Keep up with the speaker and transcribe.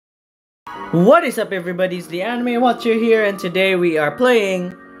What is up, everybody? It's the Anime Watcher here, and today we are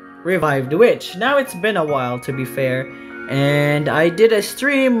playing Revive the Witch. Now, it's been a while, to be fair, and I did a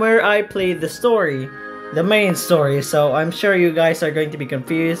stream where I played the story, the main story, so I'm sure you guys are going to be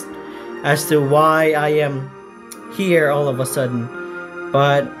confused as to why I am here all of a sudden.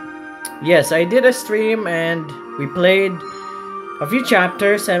 But, yes, I did a stream, and we played a few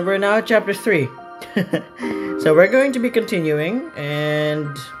chapters, and we're now at chapter 3. So we're going to be continuing,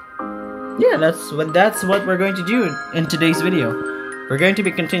 and yeah, that's what we're going to do in today's video. We're going to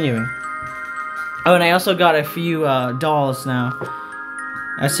be continuing. Oh, and I also got a few dolls now,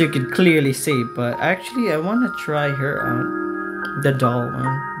 as you can clearly see. But actually, I want to try her out, the doll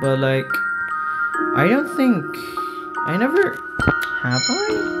one. But like, I don't think I never have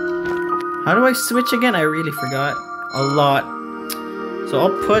I. How do I switch again? I really forgot a lot. So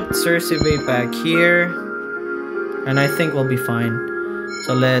I'll put Cersei back here, and I think we'll be fine.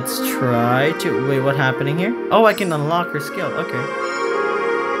 So let's try to... Wait, what's happening here? Oh, I can unlock her skill. Okay.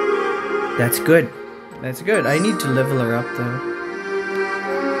 That's good. That's good. I need to level her up, though.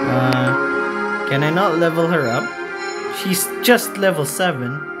 Can I not level her up? She's just level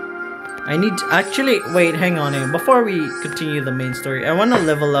 7. I need to... Actually, wait, hang on. Before we continue the main story, I want to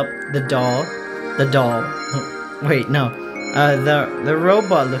level up the doll. The doll. Wait, no. The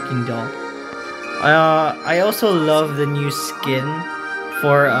robot-looking doll. I also love the new skin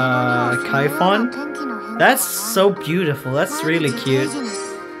for Kaifon. That's so beautiful. That's really cute.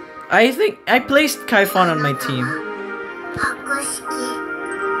 I think I placed Kaifon on my team.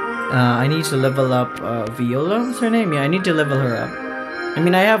 I need to level up Viola. What's her name? Yeah, I need to level her up. I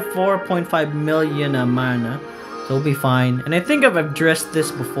mean, I have 4.5 million mana, so we'll be fine. And I think I've addressed this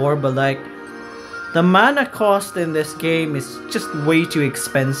before, but like, the mana cost in this game is just way too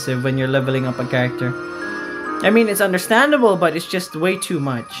expensive when you're leveling up a character. I mean, it's understandable, but it's just way too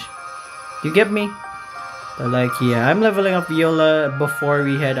much. You get me? But like, yeah, I'm leveling up Viola before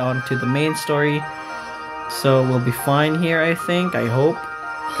we head on to the main story. So we'll be fine here, I think. I hope.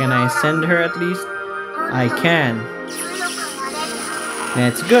 Can I ascend her at least? I can.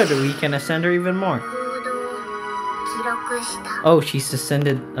 That's good. We can ascend her even more. Oh, she's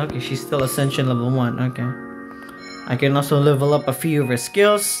ascended. Okay, she's still ascension level 1. Okay. I can also level up a few of her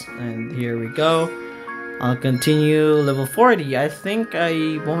skills. And here we go. I'll continue level 40. I think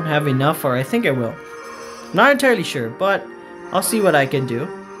I won't have enough, or I think I will. Not entirely sure, but I'll see what I can do.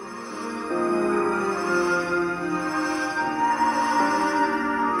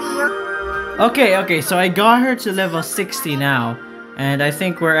 Okay, so I got her to level 60 now. And I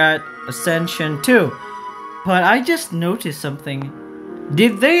think we're at Ascension 2. But I just noticed something.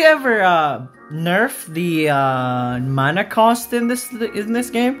 Did they ever nerf the mana cost in this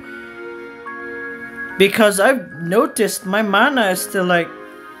game? Because I've noticed my mana is still like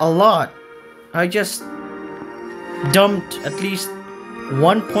a lot. I just dumped at least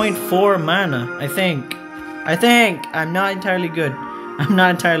 1.4 mana, I think. I'm not entirely good. I'm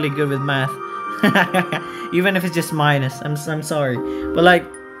not entirely good with math. Even if it's just minus. I'm sorry. But like,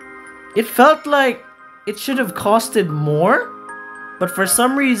 it felt like it should have costed more, but for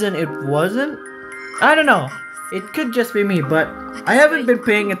some reason it wasn't. I don't know. It could just be me, but I haven't been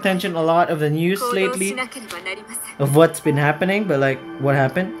paying attention a lot of the news lately of what's been happening, but like, what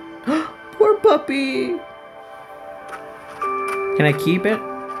happened? Poor puppy! Can I keep it?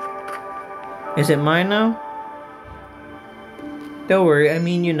 Is it mine now? Don't worry, I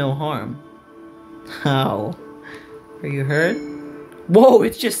mean you no harm. How? Are you hurt? Whoa,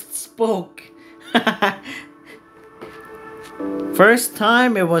 it just spoke! First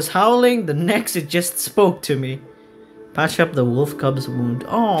time it was howling, the next it just spoke to me. Patch up the wolf cub's wound.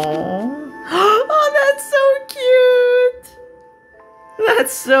 Aww. Oh, that's so cute!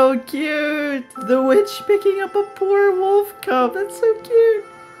 That's so cute! The witch picking up a poor wolf cub. That's so cute.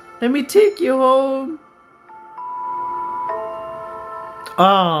 Let me take you home.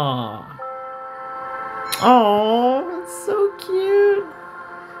 Aww. Aww, that's so cute.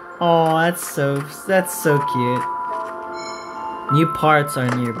 Oh, that's so cute. New parts are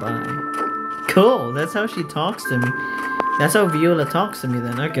nearby. Cool, that's how she talks to me. That's how Viola talks to me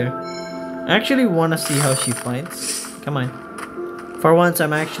then, okay. I actually want to see how she fights. Come on. For once,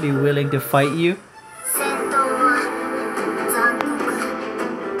 I'm actually willing to fight you.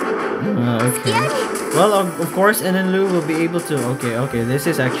 Okay. Well, of course, Enenlu will be able to... Okay, this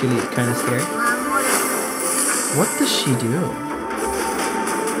is actually kind of scary. What does she do?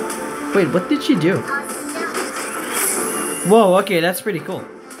 Wait, what did she do? Whoa, okay, that's pretty cool.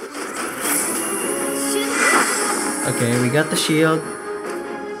 Okay, we got the shield.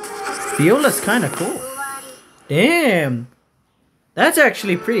 Viola's kind of cool. Damn! That's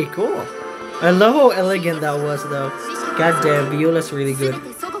actually pretty cool. I love how elegant that was though. God damn, Viola's really good.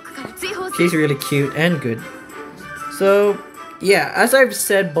 She's really cute and good. So, yeah, as I've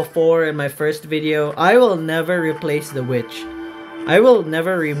said before in my first video, I will never replace the witch. I will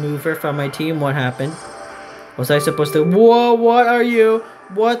never remove her from my team. What happened? Was I supposed to... Whoa, what are you?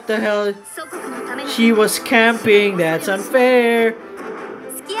 What the hell? She was camping. That's unfair.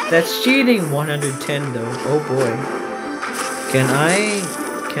 That's cheating. 110 though. Oh boy. Can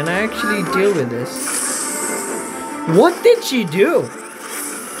I actually deal with this? What did she do?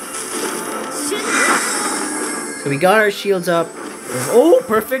 So we got our shields up. Oh,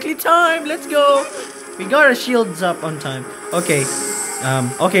 perfectly timed. Let's go. We got our shields up on time. Okay.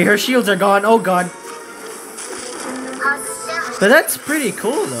 Okay, her shields are gone. Oh god. But that's pretty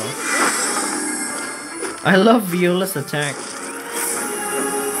cool though. I love Viola's attack.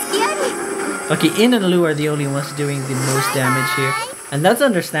 Okay, In and Lu are the only ones doing the most damage here. And that's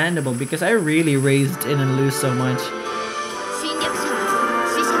understandable because I really raised In and Lu so much.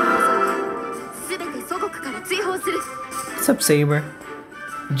 What's up, Saber?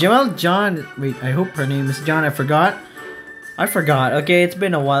 Jamal John. Wait, I hope her name is John. I forgot. Okay, it's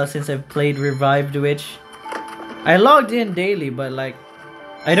been a while since I've played Revived Witch. I logged in daily, but like,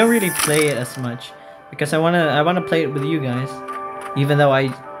 I don't really play it as much because I wanna play it with you guys. Even though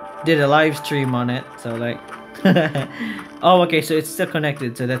I did a live stream on it, so like. Oh, okay, so it's still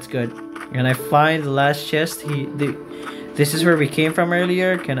connected, so that's good. And I find the last chest. This is where we came from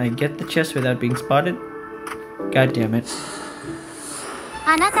earlier. Can I get the chest without being spotted? God damn it.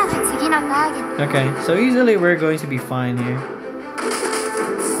 Okay, so easily we're going to be fine here.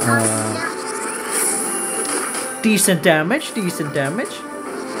 Decent damage, decent damage.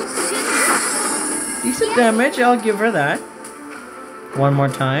 Decent damage, I'll give her that. One more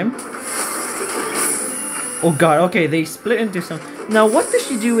time. Oh god, okay, they split into some... Now, what does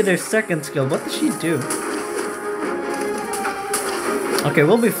she do with her second skill? What does she do? Okay,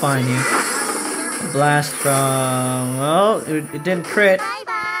 we'll be fine here. Blast from... Well, it didn't crit.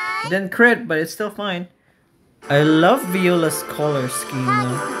 It didn't crit, but it's still fine. I love Viola's color scheme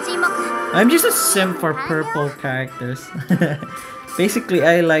though. I'm just a simp for purple characters. Basically,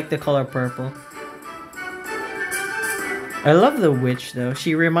 I like the color purple. I love the witch though.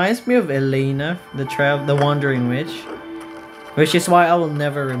 She reminds me of Elena, the wandering witch. Which is why I will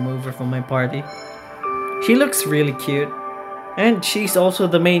never remove her from my party. She looks really cute. And she's also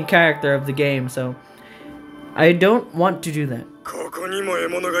the main character of the game, so I don't want to do that.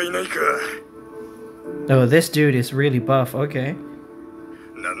 Oh, this dude is really buff, okay.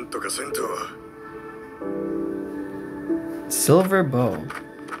 Silver bow.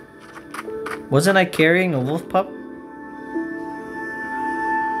 Wasn't I carrying a wolf pup?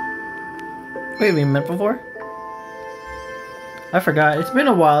 Wait, we met before? I forgot. It's been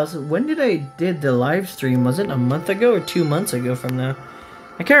a while. So when did I did the live stream? Was it a month ago or 2 months ago from now?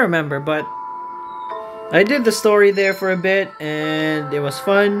 I can't remember, but I did the story there for a bit and it was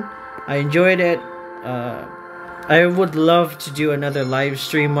fun. I enjoyed it. I would love to do another live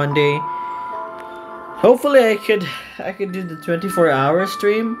stream one day. Hopefully I could do the 24-hour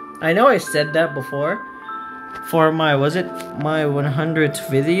stream. I know I said that before. For my, was it my 100th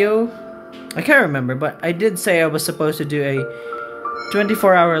video? I can't remember, but I did say I was supposed to do a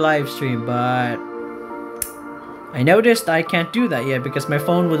 24-hour live stream, but I noticed I can't do that yet because my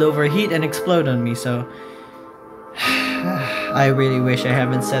phone would overheat and explode on me, so I really wish I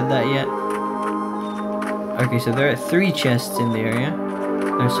haven't said that yet. Okay, so there are 3 chests in the area.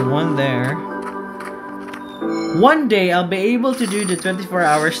 There's one there. One day I'll be able to do the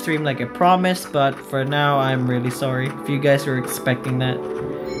 24-hour stream like I promised, but for now I'm really sorry if you guys were expecting that.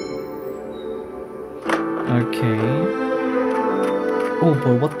 Okay. Oh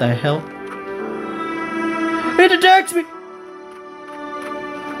boy, what the hell? It attacks me!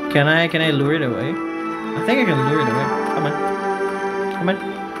 Can I lure it away? I think I can lure it away. Come on. Come on.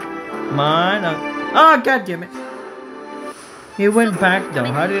 Come on. Oh, god damn it. It went back though.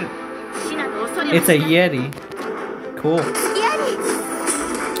 How did it... It's a Yeti. Cool.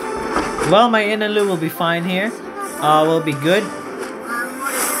 Well, my In and Lu will be fine here. We'll be good.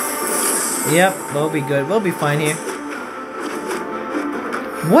 Yep, we'll be good. We'll be fine here.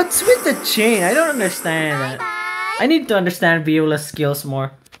 What's with the chain? I don't understand that. I need to understand Viola's skills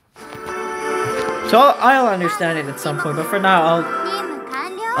more. So I'll understand it at some point, but for now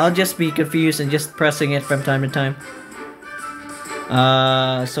I'll just be confused and just pressing it from time to time.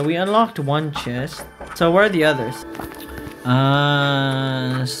 So we unlocked one chest. So where are the others?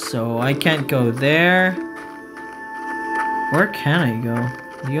 So I can't go there. Where can I go?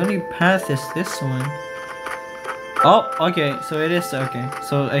 The only path is this one. Oh, okay, so it is okay.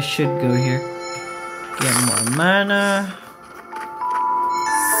 So I should go here. Get more mana.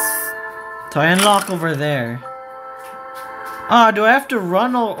 So I unlock over there. Ah, do I have to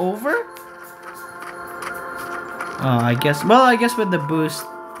run all over? Oh, I guess. Well, I guess with the boost,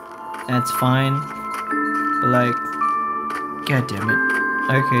 that's fine. But like, god damn it.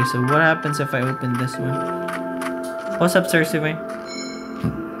 Okay, so what happens if I open this one? What's up, Cersei?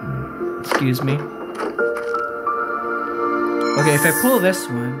 Excuse me. Okay, if I pull this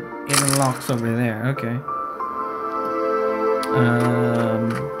one, it unlocks over there. Okay.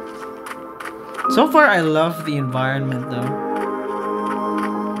 So far, I love the environment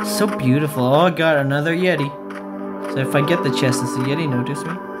though. So beautiful. Oh god, another Yeti. So if I get the chest, does the Yeti notice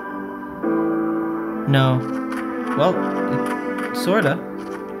me? No. Well, sorta.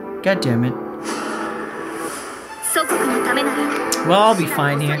 God damn it. Well, I'll be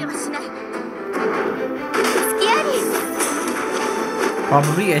fine here.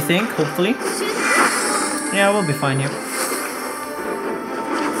 Probably, I think, hopefully. Yeah, we'll be fine here.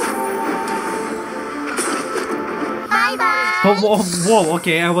 Oh, whoa,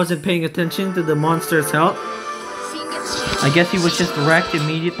 okay, I wasn't paying attention to the monster's health. I guess he was just wrecked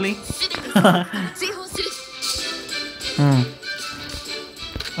immediately.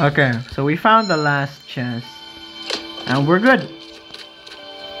 Okay, so we found the last chest. And we're good.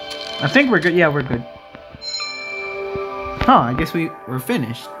 I think we're good. Yeah, we're good. Huh, I guess we're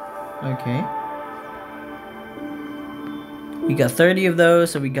finished. Okay. We got 30 of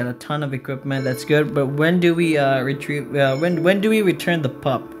those, so we got a ton of equipment. That's good. But when do we retrieve? When do we return the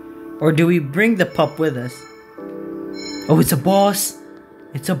pup, or do we bring the pup with us? Oh, it's a boss.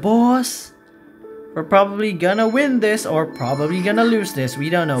 It's a boss. We're probably gonna win this, or probably gonna lose this. We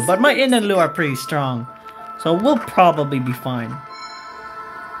don't know. But my In and Lu are pretty strong, so we'll probably be fine.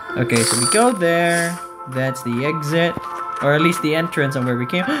 Okay, so we go there. That's the exit, or at least the entrance on where we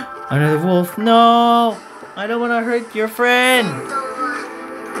came. Another wolf. No. I don't want to hurt your friend.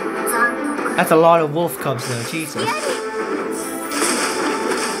 That's a lot of wolf cubs though, Jesus.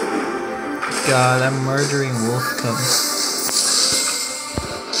 God, I'm murdering wolf cubs.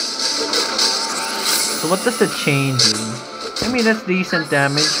 So what does the chain do? I mean, that's decent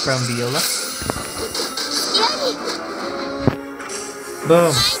damage from Viola.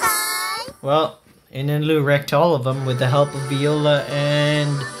 Boom. Well, In and Lu wrecked all of them with the help of Viola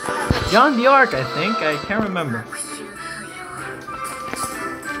and John the Ark, I think. I can't remember.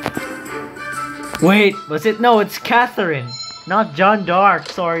 Wait, was it? No, it's Catherine. Not John Dark.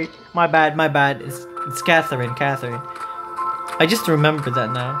 Sorry. My bad, my bad. It's Catherine. Catherine. I just remembered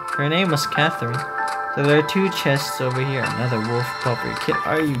that now. Her name was Catherine. So there are 2 chests over here. Another wolf pup.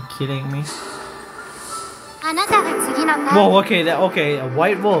 Are you kidding me? Whoa, okay, okay, a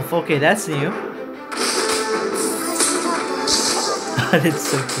white wolf. Okay, that's new. It's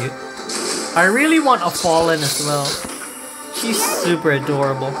so cute. I really want a Fallen as well. She's super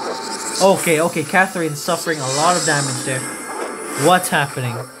adorable. Okay, okay, Catherine's suffering a lot of damage there. What's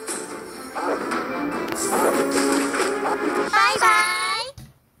happening? Bye-bye.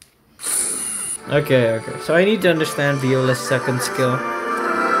 Okay, okay. So I need to understand Viola's second skill.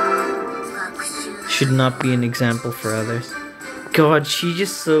 Should not be an example for others. God, she's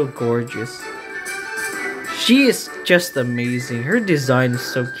just so gorgeous. She is just amazing. Her design is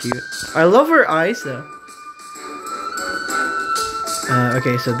so cute. I love her eyes though.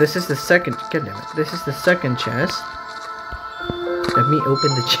 Okay, so this is the second. God damn it. This is the second chest. Let me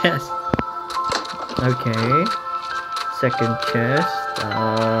open the chest. Okay. Second chest.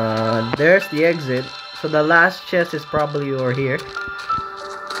 There's the exit. So the last chest is probably over here.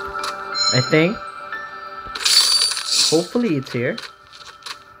 I think. Hopefully it's here.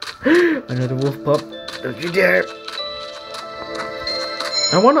 Another wolf pup. Don't you dare.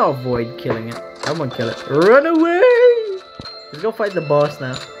 I want to avoid killing it. I won't kill it. Run away! Let's go fight the boss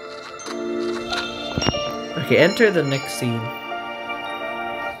now. Okay, enter the next scene.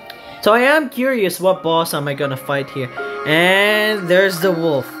 So I am curious what boss am I gonna fight here. And there's the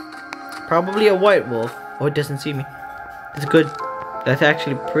wolf. Probably a white wolf. Oh, it doesn't see me. That's good. That's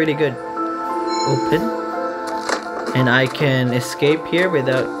actually pretty good. Open. And I can escape here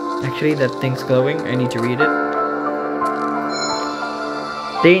without... Actually, that thing's glowing. I need to read it.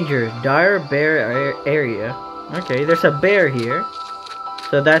 Danger. Dire bear area. Okay, there's a bear here.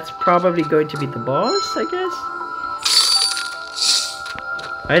 So that's probably going to be the boss, I guess?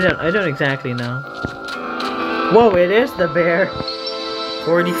 I don't exactly know. Whoa, it is the bear.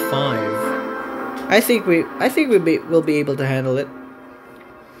 45. I think we'll be able to handle it.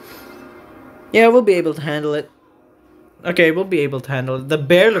 Yeah, we'll be able to handle it. Okay, we'll be able to handle it. The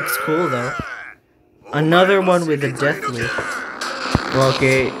bear looks cool though. Another one with a death wish.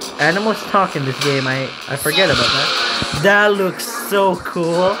 Okay, animals talk in this game. I forget about that. That looks so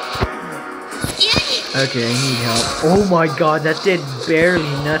cool. Okay, I need help. Oh my god, that did barely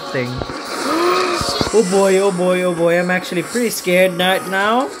nothing. Oh boy, oh boy, oh boy. I'm actually pretty scared right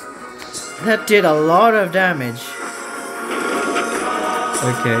now. That did a lot of damage.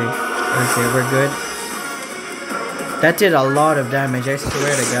 Okay, we're good. That did a lot of damage, I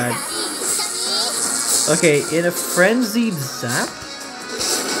swear to god. Okay, in a frenzied zap?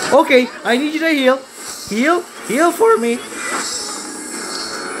 Okay, I need you to heal. Heal for me.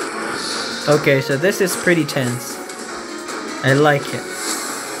 Okay, so this is pretty tense. I like it.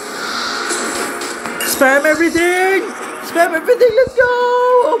 Spam everything! Spam everything, let's go!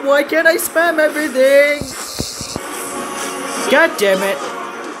 Oh, why can't I spam everything? God damn it.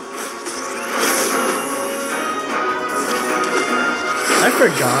 I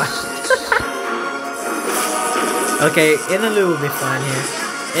forgot. Okay, Inalu will be fine here.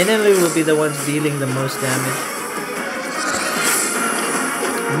 Inalu will be the ones dealing the most damage.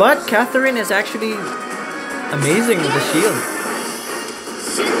 But Catherine is actually amazing with the shield.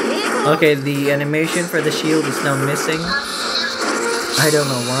 Okay, the animation for the shield is now missing. I don't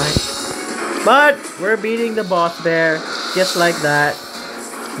know why. But we're beating the boss bear just like that.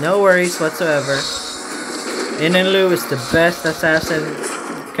 No worries whatsoever. Inalu is the best assassin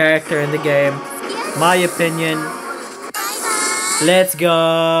character in the game. My opinion. Let's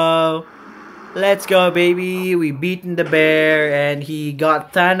go. Let's go, baby. We beaten the bear and he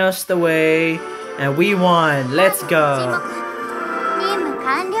got Thanos away and we won. Let's go.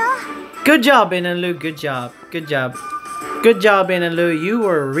 Good job, Inalu. Good job. Good job. Good job, Inalu. You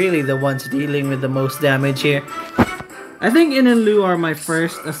were really the ones dealing with the most damage here. I think Inalu are my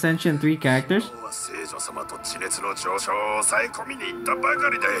first Ascension 3 characters.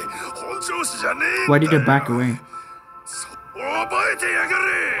 Why did you back away?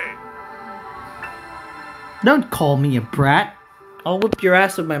 Don't call me a brat. I'll whip your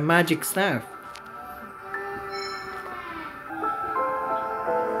ass with my magic staff.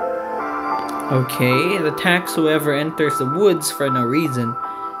 Okay, it attacks whoever enters the woods for no reason.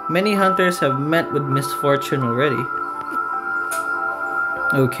 Many hunters have met with misfortune already.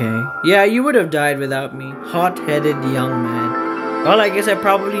 Okay. Yeah, you would have died without me. Hot-headed young man. Well, I guess I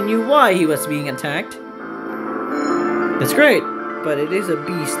probably knew why he was being attacked. That's great, but it is a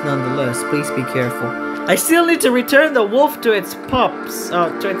beast nonetheless. Please be careful. I still need to return the wolf to its pups,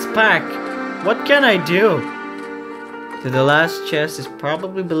 to its pack. What can I do? So the last chest is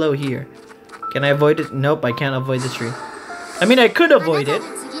probably below here. Can I avoid it? Nope, I can't avoid the tree. I mean, I could avoid it,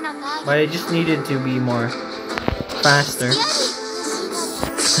 but I just needed to be more faster.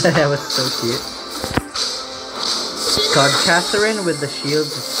 That was so cute. God, Catherine with the shield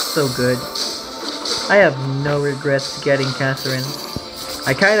is so good. I have no regrets getting Catherine.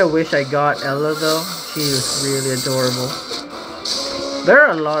 I kind of wish I got Ella though. She was really adorable. There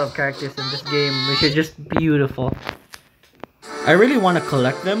are a lot of characters in this game which are just beautiful. I really want to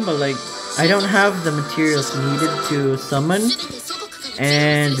collect them, but like, I don't have the materials needed to summon.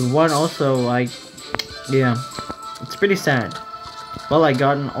 And one also, yeah, it's pretty sad. Well, I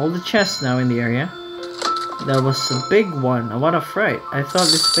gotten all the chests now in the area. That was a big one. What a fright. I thought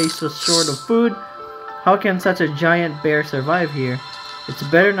this place was short of food. How can such a giant bear survive here? It's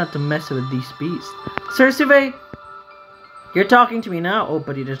better not to mess with these beasts. Circe, you're talking to me now? Oh,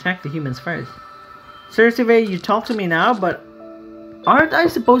 but you'd attack the humans first. Circe, you talk to me now, but aren't I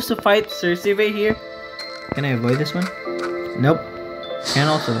supposed to fight Circe here? Can I avoid this one? Nope. Can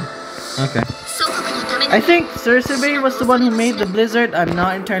also. Okay. I think Circe was the one who made the blizzard. I'm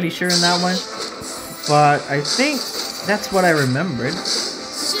not entirely sure in that one. But I think that's what I remembered.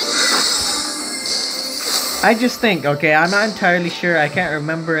 I just think, okay, I'm not entirely sure. I can't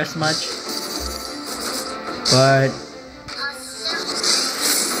remember as much. But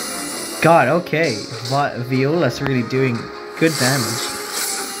God, okay. Viola's really doing good damage.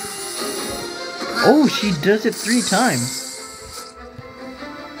 Oh, she does it 3 times.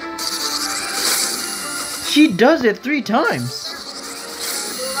 She does it 3 times.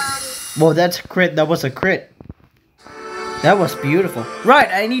 Whoa, that's a crit. That was a crit. That was beautiful. Right,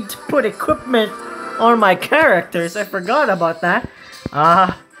 I need to put equipment on my characters. I forgot about that.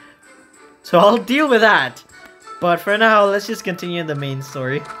 So I'll deal with that. But for now, let's just continue the main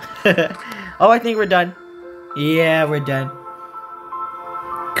story. Oh, I think we're done. Yeah, we're done.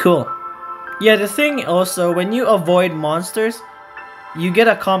 Cool. Yeah, the thing also, when you avoid monsters, you get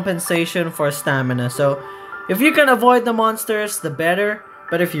a compensation for stamina. So if you can avoid the monsters, the better.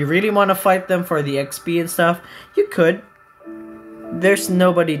 But if you really want to fight them for the XP and stuff, you could. there's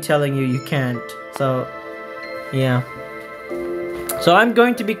nobody telling you you can't. So, yeah. So I'm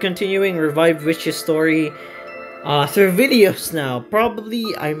going to be continuing Revived Witch's story through videos now.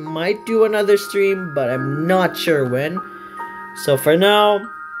 Probably I might do another stream, but I'm not sure when. So for now,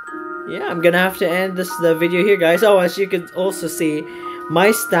 yeah, I'm gonna have to end the video here, guys. Oh, as you can also see,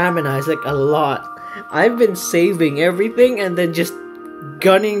 my stamina is like a lot. I've been saving everything and then just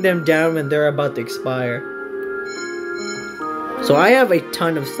gunning them down when they're about to expire. So I have a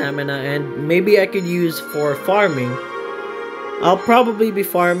ton of stamina, and maybe I could use for farming. I'll probably be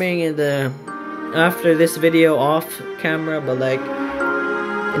farming after this video off camera, but like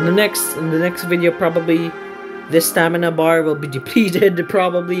in the next video, probably this stamina bar will be depleted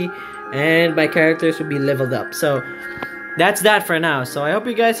probably, and my characters will be leveled up. So that's that for now. So I hope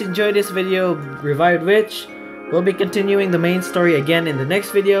you guys enjoyed this video, Revived Witch. We'll be continuing the main story again in the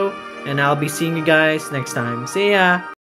next video, and I'll be seeing you guys next time. See ya!